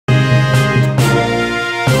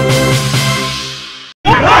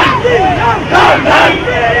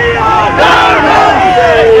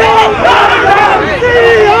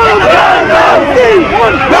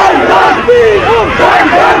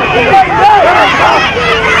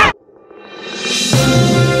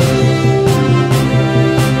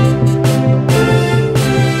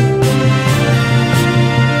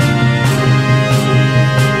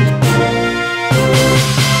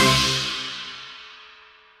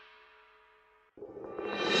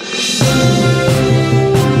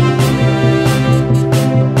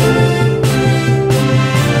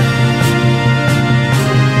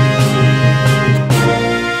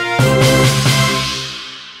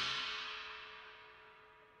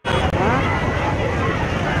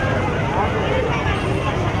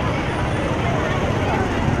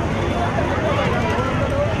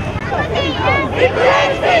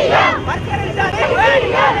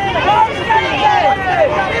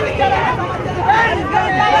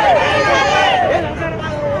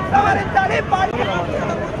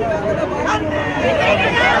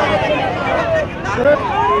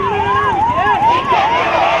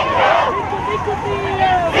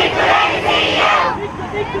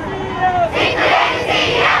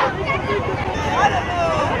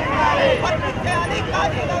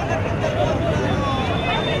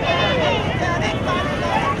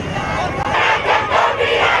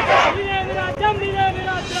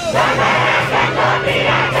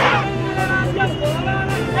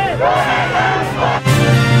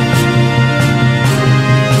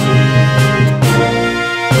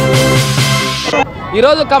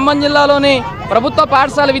ఈరోజు ఖమ్మం జిల్లాలోని ప్రభుత్వ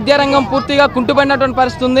పాఠశాల విద్యారంగం పూర్తిగా కుంటుపడినటువంటి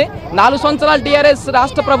పరిస్థితి ఉంది. 4 సంవత్సరాలు టీఆర్ఎస్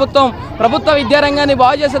రాష్ట్ర ప్రభుత్వ విద్యారంగాన్ని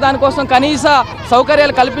బాగు చేసే దానికోసం కనీస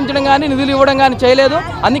సౌకర్యాలు కల్పించడం కానీ నిధులు ఇవ్వడం కానీ చేయలేదు.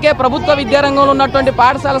 అందుకే ప్రభుత్వ విద్యారంగంలో ఉన్నటువంటి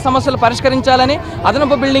పాఠశాల సమస్యలు పరిష్కరించాలని,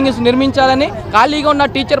 అదనపు బిల్డింగ్స్ నిర్మించాలని, ఖాళీగా ఉన్న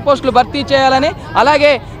టీచర్ పోస్టులు భర్తీ చేయాలని,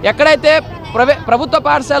 అలాగే ఎక్కడైతే ప్రభుత్వ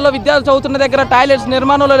పాఠశాలలో విద్యార్థులు చదువుతున్న దగ్గర టాయిలెట్స్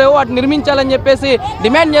నిర్మాణంలో లేవు వాటిని నిర్మించాలని చెప్పేసి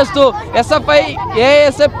డిమాండ్ చేస్తూ ఎస్ఎఫ్ఐ,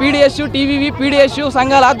 ఏఎస్ఎఫ్, పీడీఎస్యు, టీవీవీ, పీడీఎస్యు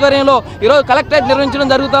సంఘాల ఆధ్వర్యంలో ఈరోజు కలెక్టరేట్ నిర్వహించడం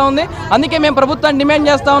జరుగుతూ ఉంది. అందుకే మేము ప్రభుత్వాన్ని డిమాండ్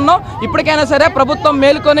చేస్తూ ఉన్నాం. ఇప్పటికైనా సరే ప్రభుత్వం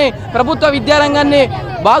మేలుకొని ప్రభుత్వ విద్యారంగాన్ని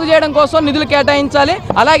బాగు చేయడం కోసం నిధులు కేటాయించాలి.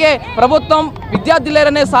 అలాగే ప్రభుత్వం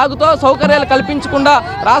విద్యార్థులేరనే సాగుతో సౌకర్యాలు కల్పించకుండా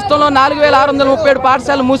రాష్ట్రంలో 4637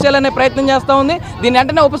 పాఠశాలలు మూసేయాలనే ప్రయత్నం చేస్తూ ఉంది. దీన్ని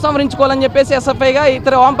వెంటనే ఉపసంహరించుకోవాలని చెప్పేసి ఎస్ఎఫ్ఐగా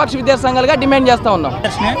ఇతర వామపక్ష విద్యార్థి సంఘాలుగా డిమాండ్ చేస్తూ ఉన్నాం.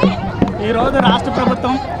 ఈరోజు రాష్ట్ర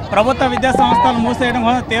ప్రభుత్వ విద్యా సంస్థలు మూసేయడం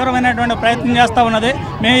కోసం తీవ్రమైనటువంటి ప్రయత్నం చేస్తూ ఉన్నది.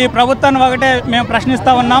 మేము ఈ ప్రభుత్వాన్ని ఒకటే మేము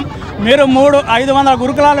ప్రశ్నిస్తూ ఉన్నాం. మీరు 500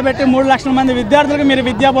 గురుకులాలు పెట్టి 3 లక్షల మంది విద్యార్థులకు మీరు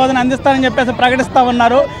విద్యా బోధన అందిస్తారని చెప్పేసి ప్రకటిస్తూ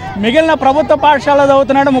ఉన్నారు. మిగిలిన ప్రభుత్వ పాఠశాలలో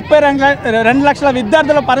చదువుతున్నాడు 32 లక్షల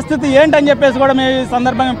విద్యార్థుల పరిస్థితి ఏంటని చెప్పేసి కూడా మేము ఈ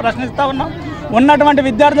సందర్భంగా ప్రశ్నిస్తూ ఉన్నాం. ఉన్నటువంటి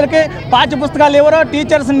విద్యార్థులకి పాఠ్య పుస్తకాలు ఎవరో,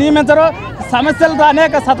 టీచర్స్ నియమించరో, సమస్యలతో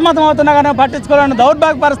అనేక సతమతం అవుతున్నా కానీ పట్టించుకోవాలని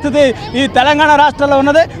దౌర్భాగ్య పరిస్థితి ఈ తెలంగాణ రాష్ట్రంలో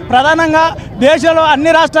ఉన్నది. ప్రధానంగా దేశంలో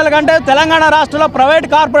అన్ని రాష్ట్రాల కంటే తెలంగాణ రాష్ట్రంలో ప్రైవేట్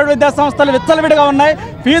కార్పొరేట్ విద్యా సంస్థలు విచ్చలవిడిగా ఉన్నాయి.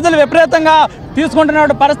 ఫీజులు విపరీతంగా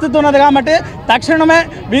తీసుకుంటున్న పరిస్థితి ఉన్నది. కాబట్టి తక్షణమే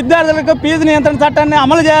విద్యార్థులకు ఫీజు నియంత్రణ చట్టాన్ని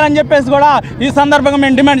అమలు చేయాలని చెప్పేసి కూడా ఈ సందర్భంగా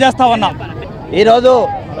మేము డిమాండ్ చేస్తూ ఉన్నాం. ఈరోజు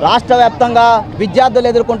రాష్ట్ర వ్యాప్తంగా విద్యార్థులు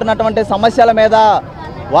ఎదుర్కొంటున్నటువంటి సమస్యల మీద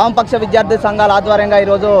వామపక్ష విద్యార్థి సంఘాల ఆధ్వర్యంగా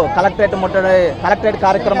ఈరోజు కలెక్టరేట్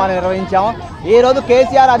కార్యక్రమాన్ని నిర్వహించాము. ఈరోజు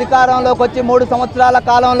కేసీఆర్ అధికారంలోకి వచ్చి 3 సంవత్సరాల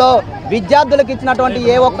కాలంలో విద్యార్థులకు ఇచ్చినటువంటి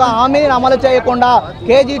ఏ ఒక్క హామీని అమలు చేయకుండా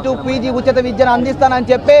కేజీ టు పీజీ ఉచిత విద్యను అందిస్తానని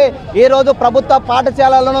చెప్పి ఈరోజు ప్రభుత్వ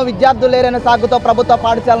పాఠశాలలను విద్యార్థులు లేరనే సాగుతో ప్రభుత్వ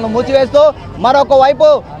పాఠశాలను మూసివేస్తూ, మరొక వైపు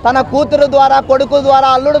తన కూతురు ద్వారా, కొడుకు ద్వారా,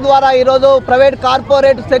 అల్లుడు ద్వారా ఈరోజు ప్రైవేట్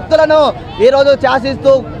కార్పొరేట్ శక్తులను ఈరోజు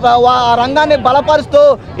శాసిస్తూ రంగాన్ని బలపరుస్తూ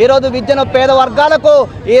ఈరోజు విద్యను పేద వర్గాలకు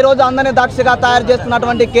ఈరోజు అందని దక్షగా తయారు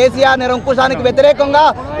చేస్తున్నటువంటి కేసీఆర్ నిరంకుశానికి వ్యతిరేకంగా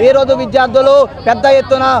ఈరోజు విద్యార్థులు పెద్ద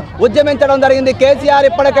ఎత్తున ఉద్యమించడం జరిగింది. కేసీఆర్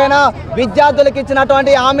ఇప్పటికైనా విద్యార్థులకు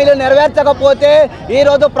ఇచ్చినటువంటి హామీలు నెరవేర్చకపోతే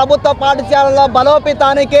ఈరోజు ప్రభుత్వ పాఠశాలల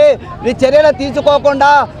బలోపేతానికి చర్యలు తీసుకోకుండా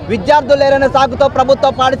విద్యార్థులు లేరనే సాగుతో ప్రభుత్వ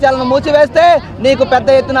పాఠశాలను మూసివేస్తే నీకు పెద్ద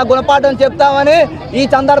ఎత్తున గుణపాఠం చెప్తామని ఈ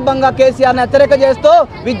సందర్భంగా కేసీఆర్ని హెచ్చరిక చేస్తూ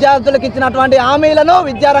విద్యార్థులకు ఇచ్చినటువంటి హామీలను,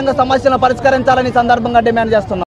 విద్యారంగ సమస్యలను పరిష్కరించాలని సందర్భంగా డిమాండ్ చేస్తున్నాం.